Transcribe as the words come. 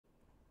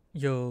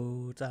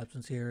Yo, it's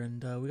Absence here,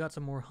 and we got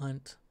some more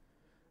Hunt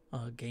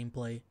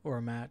gameplay or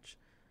a match.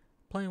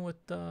 Playing with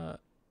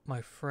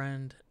my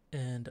friend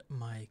and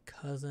my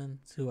cousin,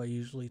 who I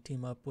usually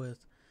team up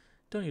with.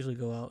 Don't usually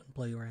go out and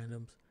play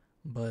randoms,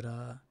 but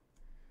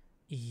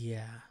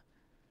yeah.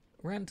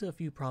 Ran into a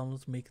few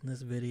problems making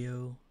this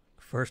video.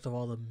 First of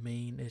all, the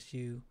main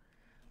issue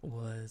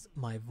was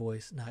my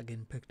voice not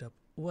getting picked up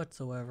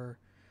whatsoever.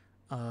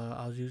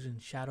 I was using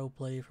Shadow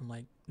Play from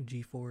like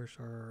GeForce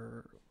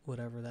or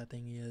whatever that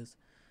thing is,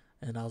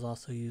 and I was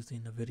also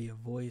using NVIDIA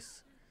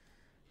Voice.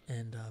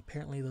 And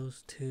apparently,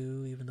 those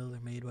two, even though they're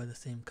made by the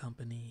same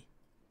company,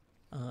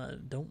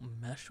 don't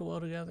mesh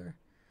well together.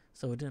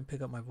 So it didn't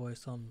pick up my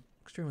voice. So I'm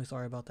extremely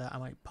sorry about that. I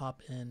might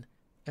pop in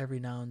every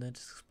now and then,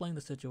 just explain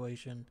the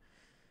situation.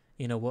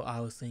 You know what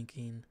I was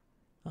thinking.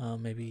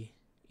 Maybe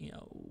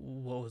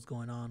what was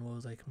going on. What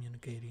was I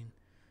communicating?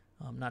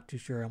 I'm not too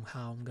sure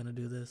how I'm gonna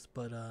do this,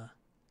 but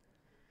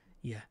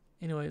yeah.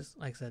 Anyways,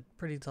 like I said,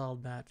 pretty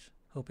solid match.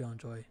 Hope y'all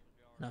enjoy,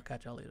 and I'll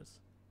catch y'all later.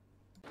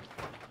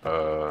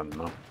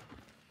 No.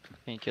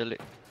 Can you kill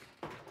it?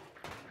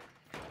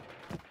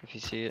 If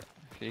you see it.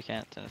 If you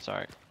can't, then it's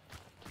alright.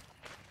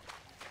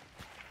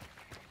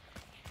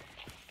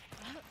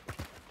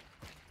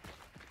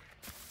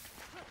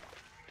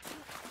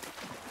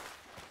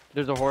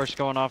 There's a horse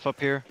going off up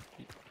here.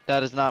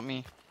 That is not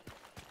me.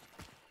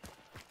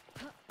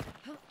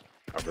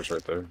 I was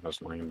right there.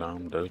 That's laying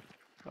down, dead.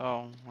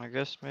 Oh, I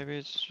guess maybe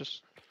it's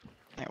just...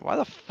 Man, why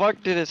the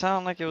fuck did it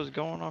sound like it was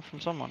going off from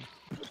someone?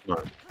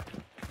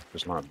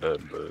 It's not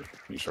dead, but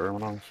you sure it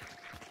went off?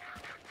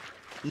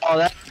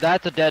 No,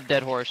 that's a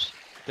dead horse.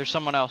 There's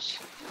someone else.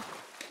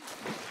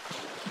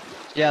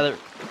 Yeah, they're...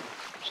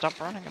 Stop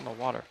running in the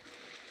water.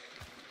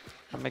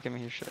 I'm making me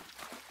hear shit.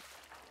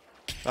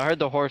 I heard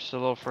the horse a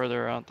little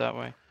further out that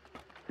way.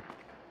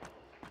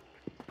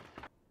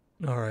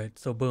 Alright,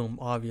 so boom,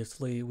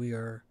 obviously we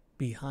are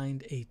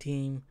behind a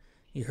team.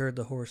 You heard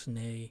the horse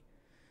neigh.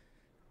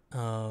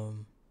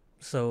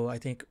 So I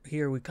think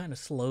here we kind of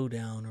slow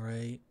down,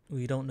 right?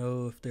 We don't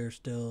know if they're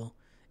still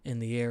in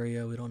the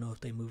area. We don't know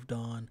if they moved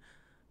on.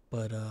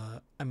 But,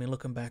 I mean,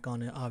 looking back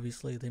on it,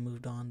 obviously they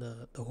moved on.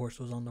 The horse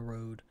was on the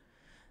road.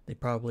 They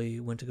probably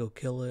went to go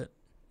kill it.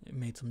 It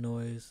made some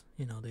noise.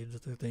 You know, they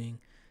did their thing.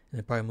 And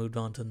they probably moved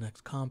on to the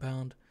next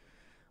compound.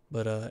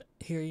 But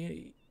here,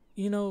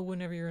 you know,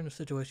 whenever you're in a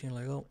situation, you're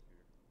like, oh,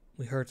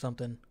 we heard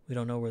something. We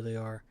don't know where they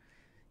are.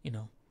 You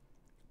know,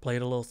 play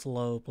it a little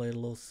slow, play it a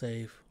little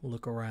safe,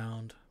 look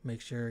around,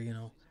 make sure, you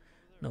know,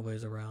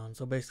 nobody's around.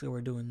 So basically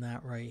we're doing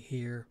that right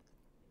here.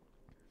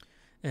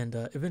 And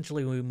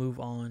eventually we move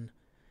on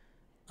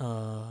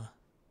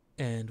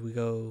and we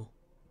go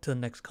to the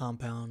next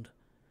compound,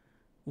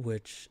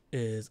 which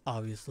is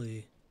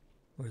obviously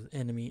where the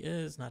enemy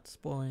is. Not to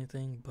spoil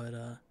anything, but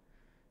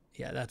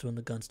yeah, that's when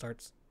the guns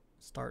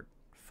start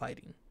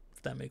fighting,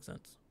 if that makes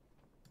sense.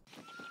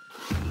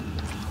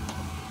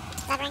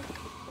 Covering.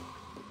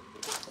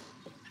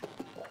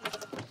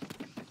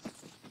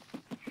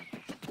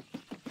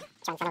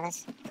 Show in front of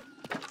us.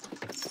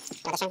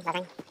 Another show,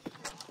 covering.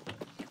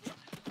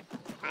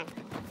 Fine.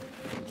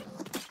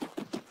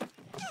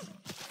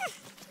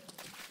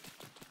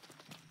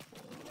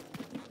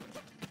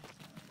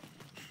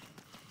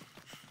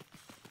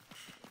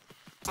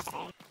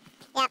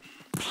 Yep.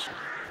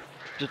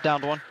 Just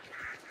downed one.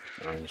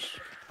 Nice.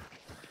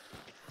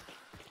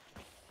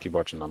 Keep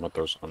watching. I'm up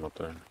there. I'm up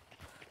there.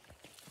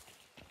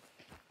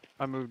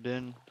 I moved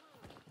in.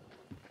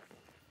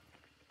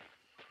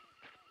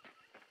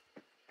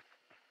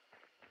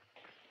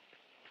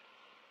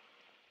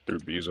 Through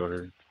bees over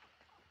here.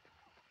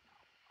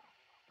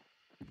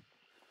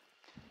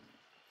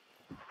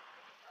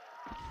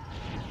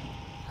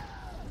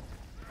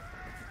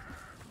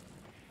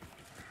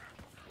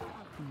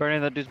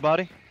 Burning that dude's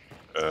body.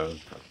 I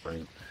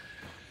think.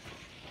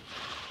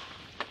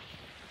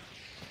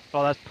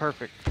 Oh, that's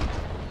perfect.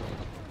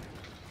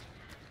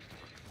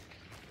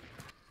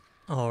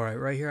 Alright,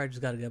 right here I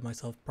just gotta give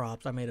myself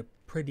props. I made a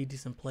pretty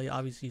decent play.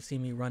 Obviously you see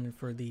me running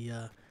for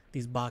the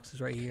these boxes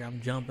right here.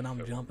 I'm jumping,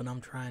 I'm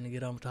trying to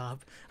get on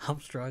top.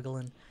 I'm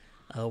struggling.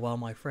 While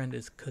my friend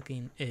is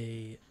cooking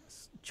a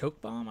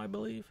choke bomb, I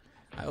believe.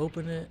 I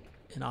open it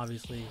and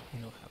obviously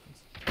you know what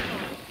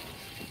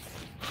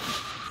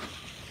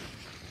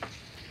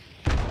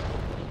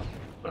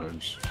happens.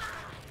 Nice.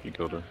 You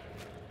killed her.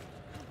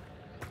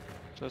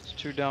 So that's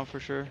 2 down for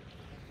sure.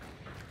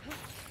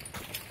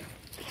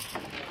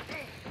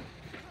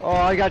 Oh,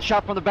 I got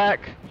shot from the back.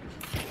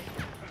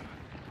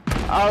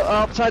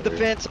 Outside the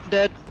fence, I'm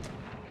dead.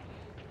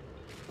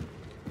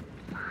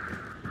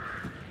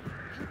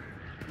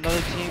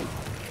 Another team.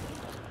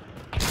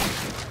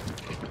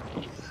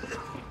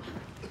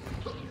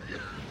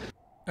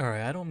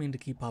 Alright, I don't mean to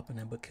keep popping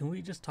in, but can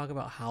we just talk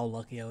about how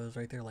lucky I was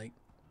right there? Like,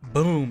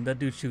 boom, that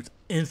dude shoots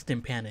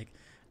instant panic.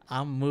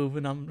 I'm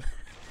moving, I'm...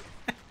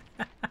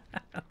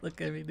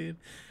 Look at me, dude.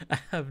 I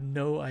have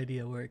no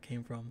idea where it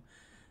came from.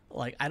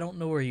 Like, I don't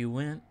know where you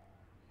went.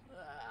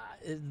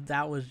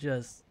 That was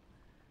just...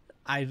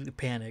 I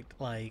panicked.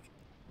 Like,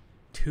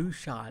 2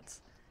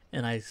 shots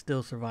and I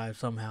still survived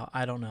somehow.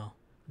 I don't know.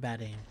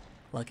 Bad aim.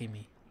 Lucky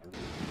me.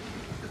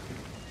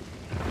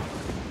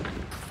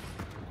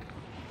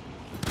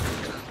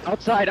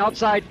 Outside,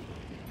 outside.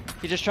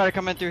 He just tried to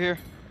come in through here.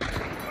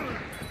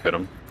 Hit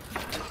him.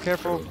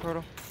 Careful,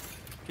 Proto.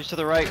 He's to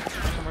the right.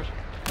 Somewhere.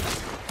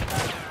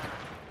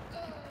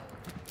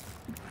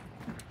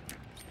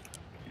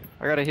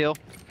 I got a heal.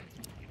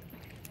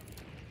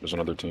 There's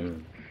another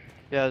team.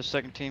 Yeah, the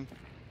second team.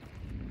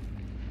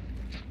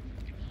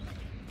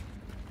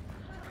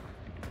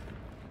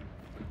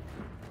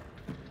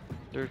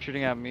 They were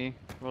shooting at me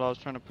while I was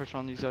trying to push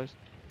on these guys.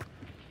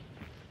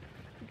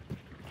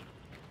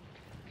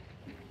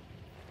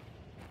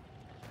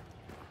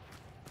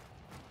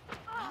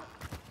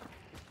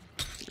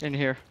 In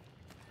here.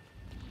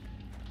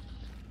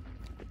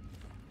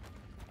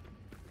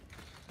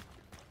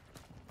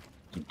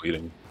 I'm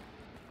bleeding.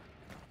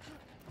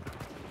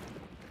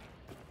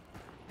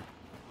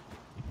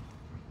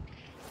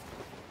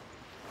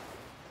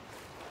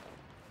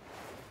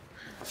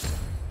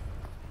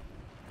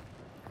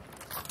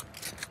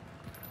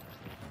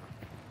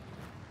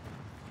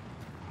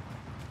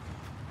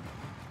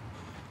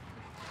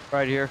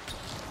 Right here.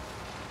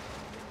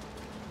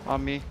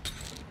 On me.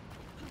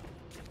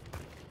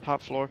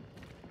 Top floor.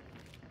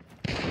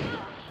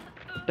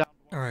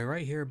 Alright,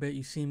 right here a bit,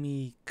 you see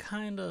me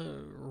kind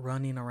of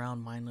running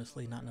around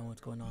mindlessly, not knowing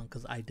what's going on,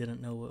 because I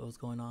didn't know what was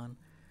going on.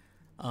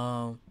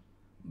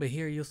 But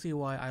here you'll see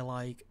why I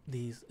like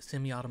these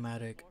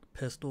semi-automatic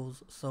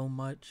pistols so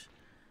much.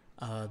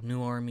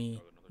 New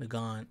Army,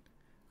 Nagant,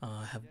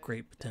 have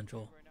great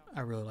potential.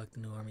 I really like the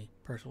New Army,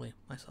 personally,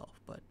 myself,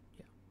 but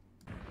yeah.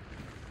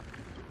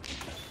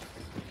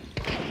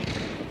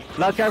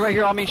 Last guy right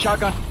here on me,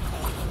 shotgun.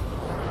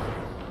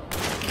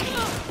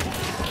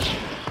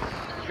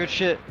 Good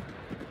shit.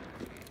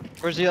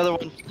 Where's the other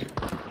one?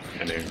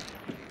 And they,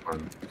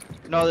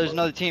 No, there's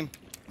another team.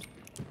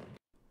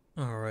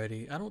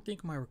 Alrighty, I don't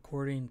think my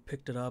recording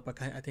picked it up.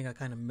 I think I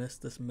kind of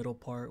missed this middle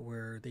part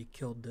where they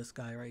killed this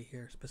guy right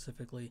here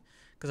specifically,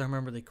 because I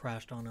remember they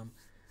crashed on him.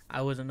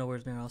 I wasn't nowhere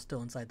near, I was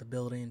still inside the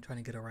building trying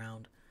to get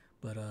around,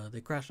 but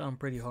they crashed on him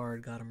pretty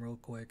hard, got him real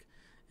quick.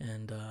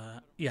 And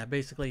yeah,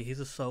 basically he's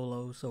a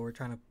solo, so we're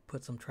trying to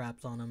put some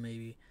traps on him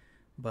maybe,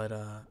 but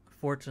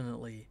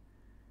fortunately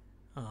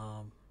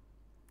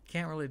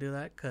can't really do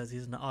that because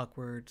he's in an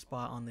awkward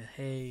spot on the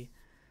hay.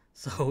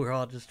 So we're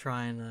all just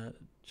trying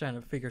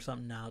to figure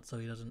something out so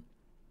he doesn't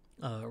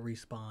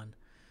respawn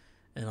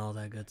and all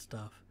that good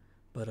stuff.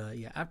 But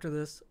yeah, after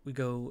this we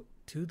go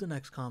to the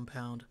next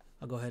compound.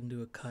 I'll go ahead and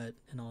do a cut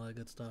and all that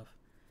good stuff,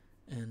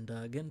 and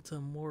get into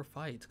more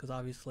fights because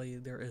obviously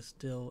there is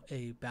still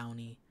a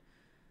bounty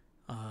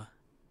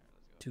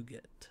to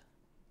get.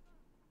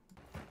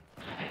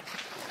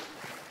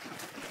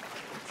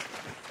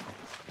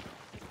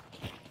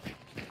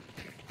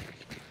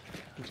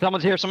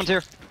 Someone's here, someone's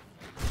here.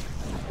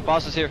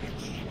 Boss is here.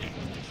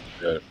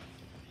 yeah.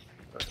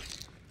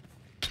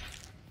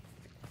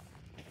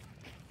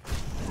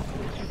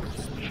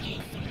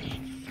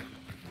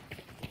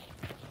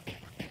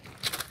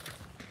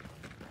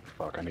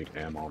 Fuck, I need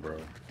ammo, bro.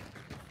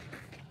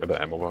 Got the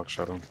ammo box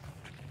shot him?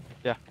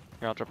 Yeah,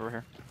 here, I'll drop over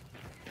here.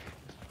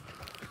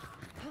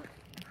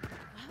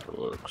 It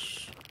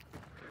looks.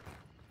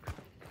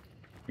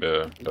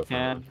 Yeah, definitely.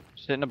 Can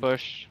sit in a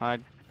bush,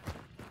 hide.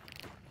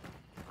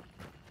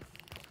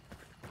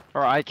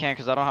 Or I can't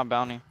because I don't have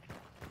bounty. Do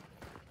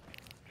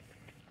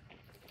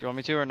you want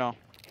me to or no?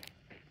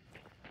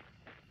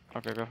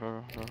 Okay, go.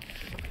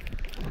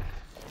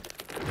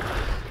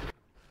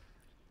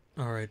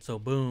 Alright, so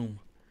boom,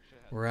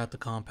 we're at the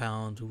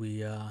compound.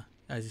 We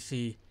as you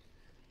see,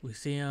 we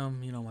see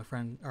him, you know, my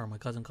friend or my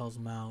cousin calls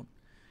him out,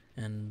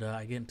 and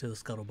I get into the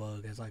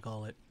scuttlebug, as I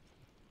call it,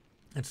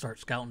 and start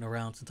scouting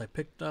around. Since I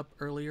picked up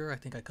earlier, I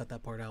think I cut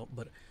that part out,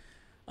 but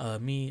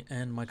me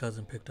and my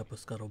cousin picked up a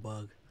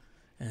scuttlebug,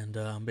 and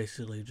I'm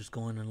basically just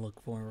going and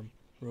look for him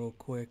real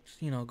quick,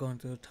 just, you know, going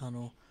through the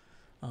tunnel.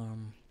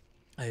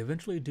 I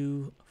eventually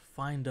do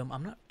find him.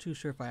 I'm not too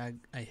sure if I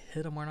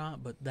hit him or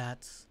not, but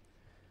that's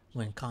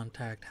when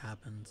contact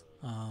happens.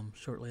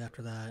 Shortly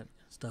after that,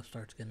 stuff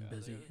starts getting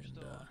busy, and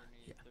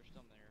yeah.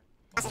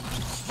 Going,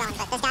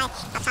 but this guy up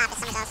top is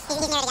someone else.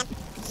 He's near it again.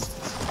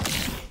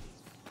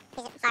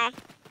 He's far.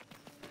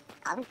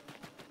 Oh.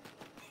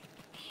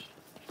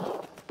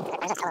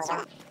 There's a tunnel around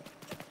that.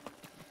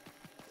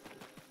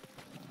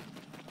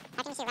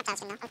 I can see reptiles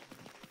from now. Oh.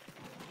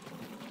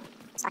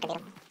 Stalker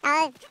beetle.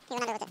 Oh, he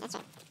went under with it. That's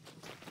right.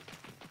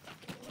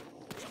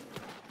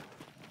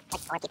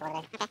 Like 4 people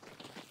over there.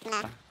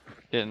 Okay. No.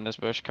 Get in this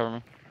bush, cover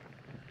me.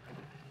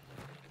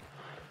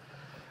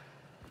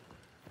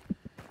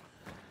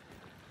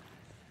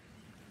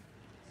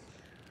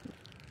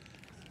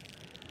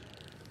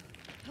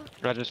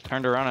 I just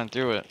turned around and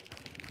threw it.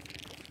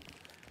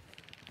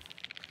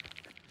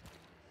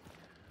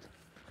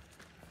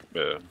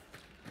 Yeah.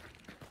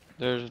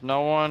 There's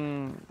no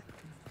one.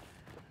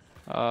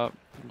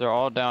 They're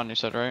all down. You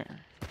said, right?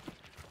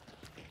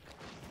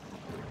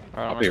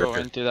 Alright, I'm gonna go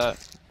into that.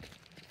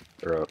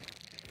 They're up.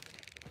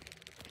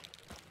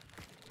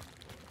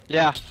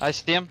 Yeah, I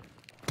see him.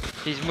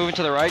 He's moving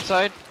to the right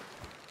side.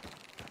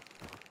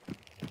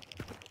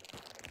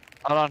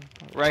 Hold on,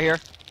 right here.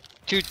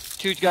 Two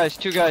guys.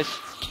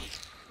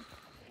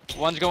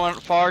 One's going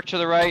far to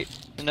the right,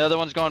 and the other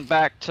one's going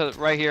back to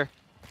right here.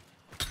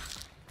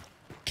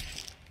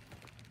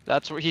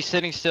 That's where he's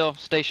sitting still,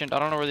 stationed. I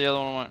don't know where the other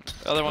one went.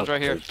 The other one's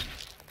right here.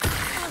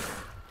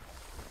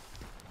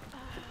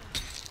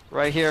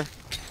 Right here.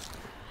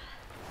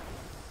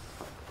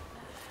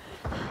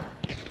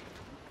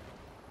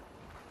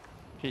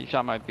 He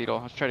shot my beetle.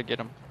 Let's try to get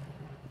him.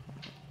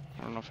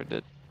 I don't know if I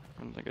did.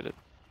 I don't think I did.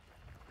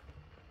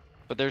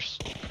 But they're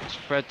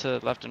spread to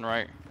left and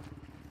right.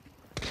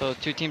 So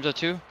 2 teams of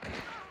 2.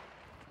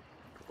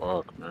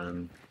 Fuck,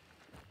 man.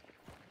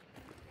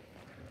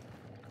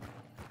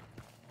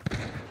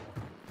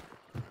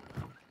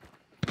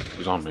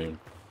 He's on me.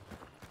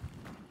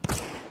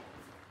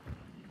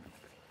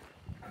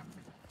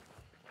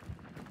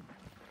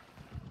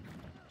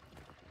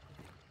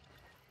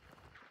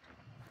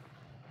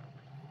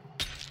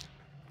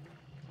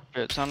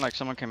 It sounded like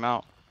someone came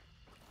out.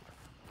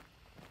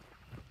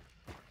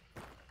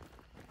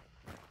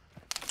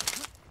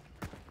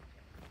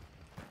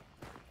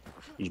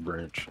 He's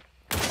branch.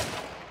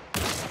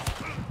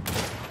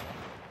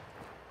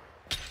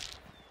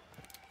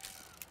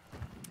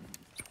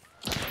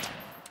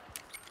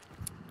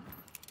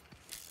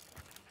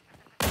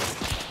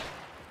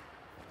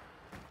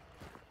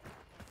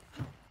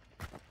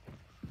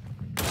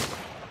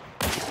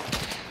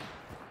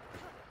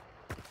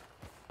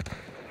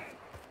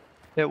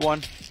 Hit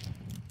one.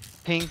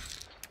 Ping.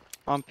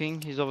 On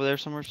ping. He's over there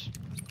somewhere.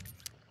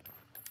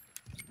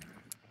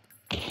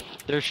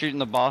 They're shooting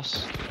the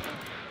boss.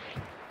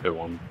 Hit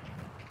one.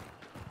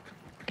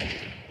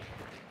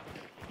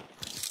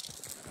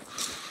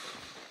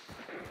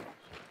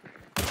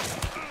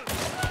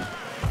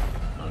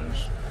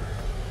 Nice.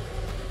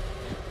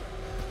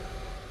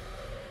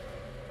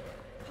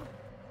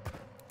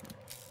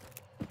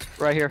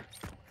 Right here.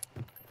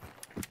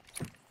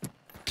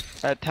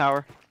 That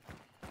tower.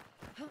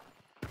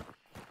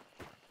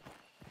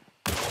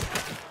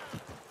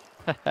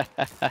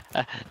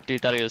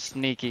 Dude thought he was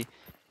sneaky.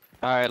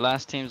 Alright,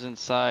 last team's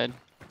inside.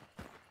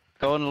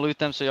 Go and loot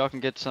them so y'all can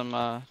get some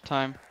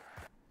time.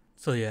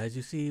 So yeah, as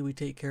you see, we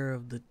take care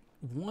of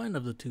one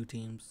of the 2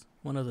 teams,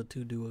 one of the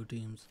 2 duo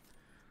teams.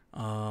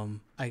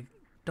 I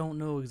don't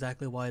know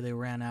exactly why they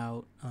ran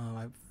out.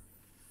 I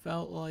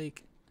felt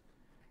like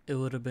it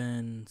would have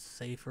been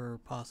safer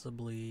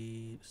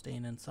possibly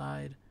staying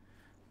inside.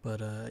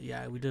 But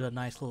yeah, we did a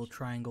nice little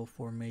triangle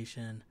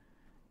formation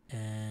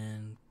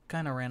and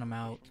kind of ran them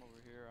out.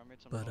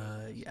 But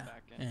yeah,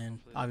 and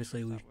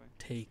obviously we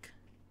take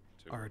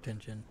our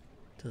attention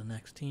to the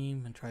next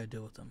team and try to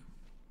deal with them.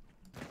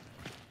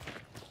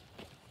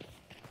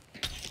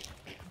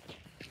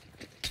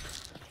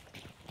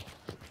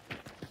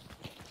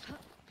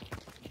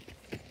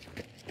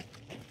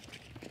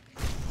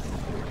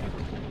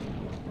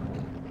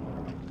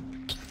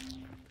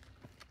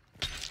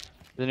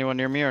 Is anyone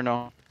near me or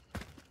no?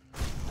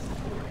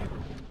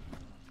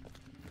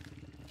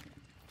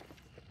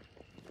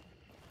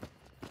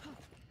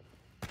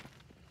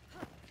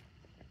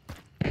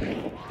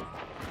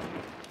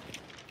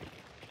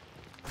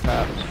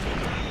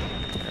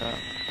 Yeah.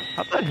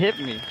 How'd that hit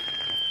me?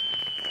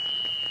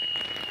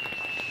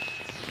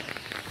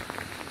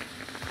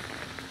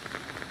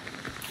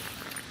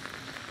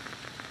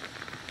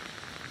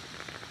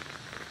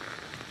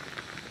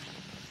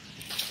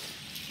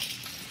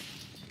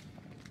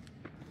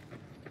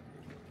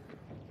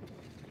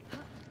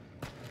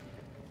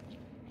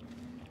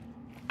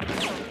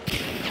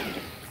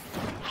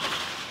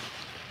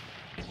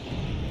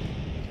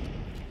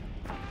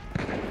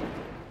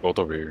 Both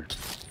over here.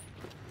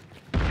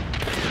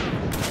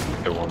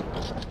 Hit one.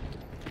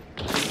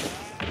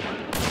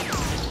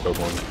 Killed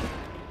one.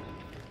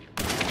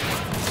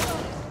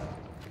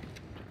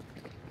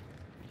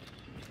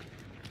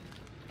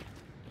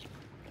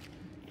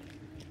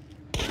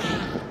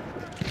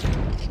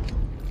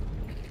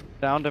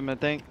 Downed him, I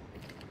think.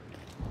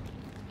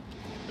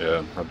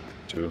 Yeah, had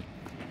 2.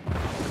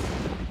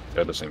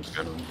 Had the same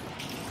skin on.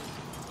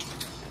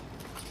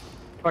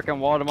 Fucking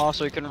walled him off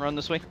so he couldn't run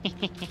this way.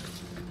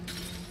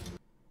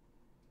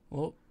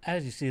 Well,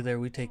 as you see there,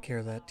 we take care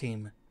of that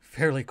team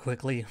fairly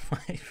quickly.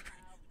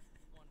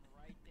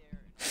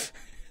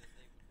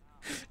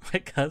 My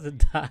cousin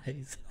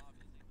dies.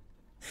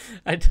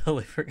 I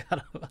totally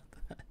forgot about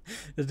that.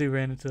 This dude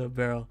ran into a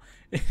barrel.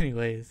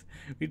 Anyways,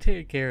 we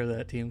take care of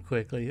that team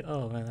quickly.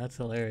 Oh man, that's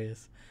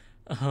hilarious.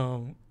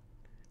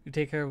 We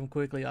take care of them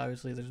quickly.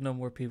 Obviously, there's no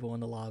more people in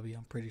the lobby.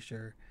 I'm pretty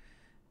sure.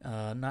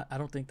 I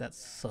don't think that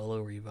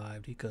solo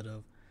revived. He could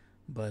have,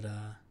 but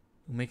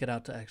we make it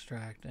out to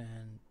extract,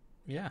 and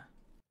yeah.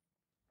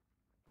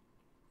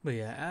 But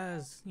yeah,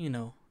 as you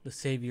know, the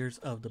saviors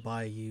of the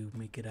bayou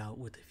make it out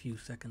with a few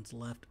seconds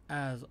left,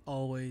 as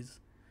always.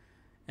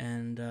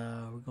 And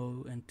we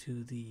go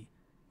into the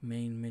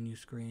main menu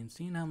screen.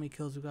 Seeing how many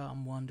kills we got,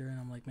 I'm wondering.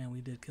 I'm like, man,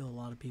 we did kill a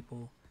lot of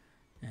people.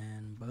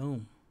 And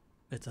boom,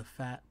 it's a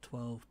fat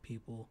 12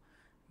 people.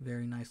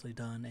 Very nicely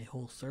done. A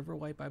whole server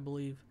wipe, I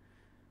believe.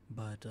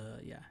 But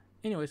yeah.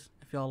 Anyways,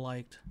 if y'all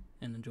liked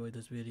and enjoyed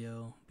this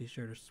video, be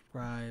sure to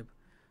subscribe.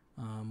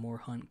 More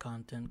hunt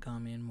content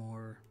coming,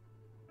 more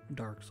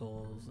Dark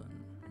Souls,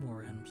 and more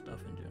random stuff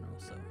in general.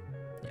 So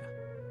yeah.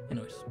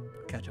 Anyways,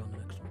 catch you on the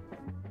next one.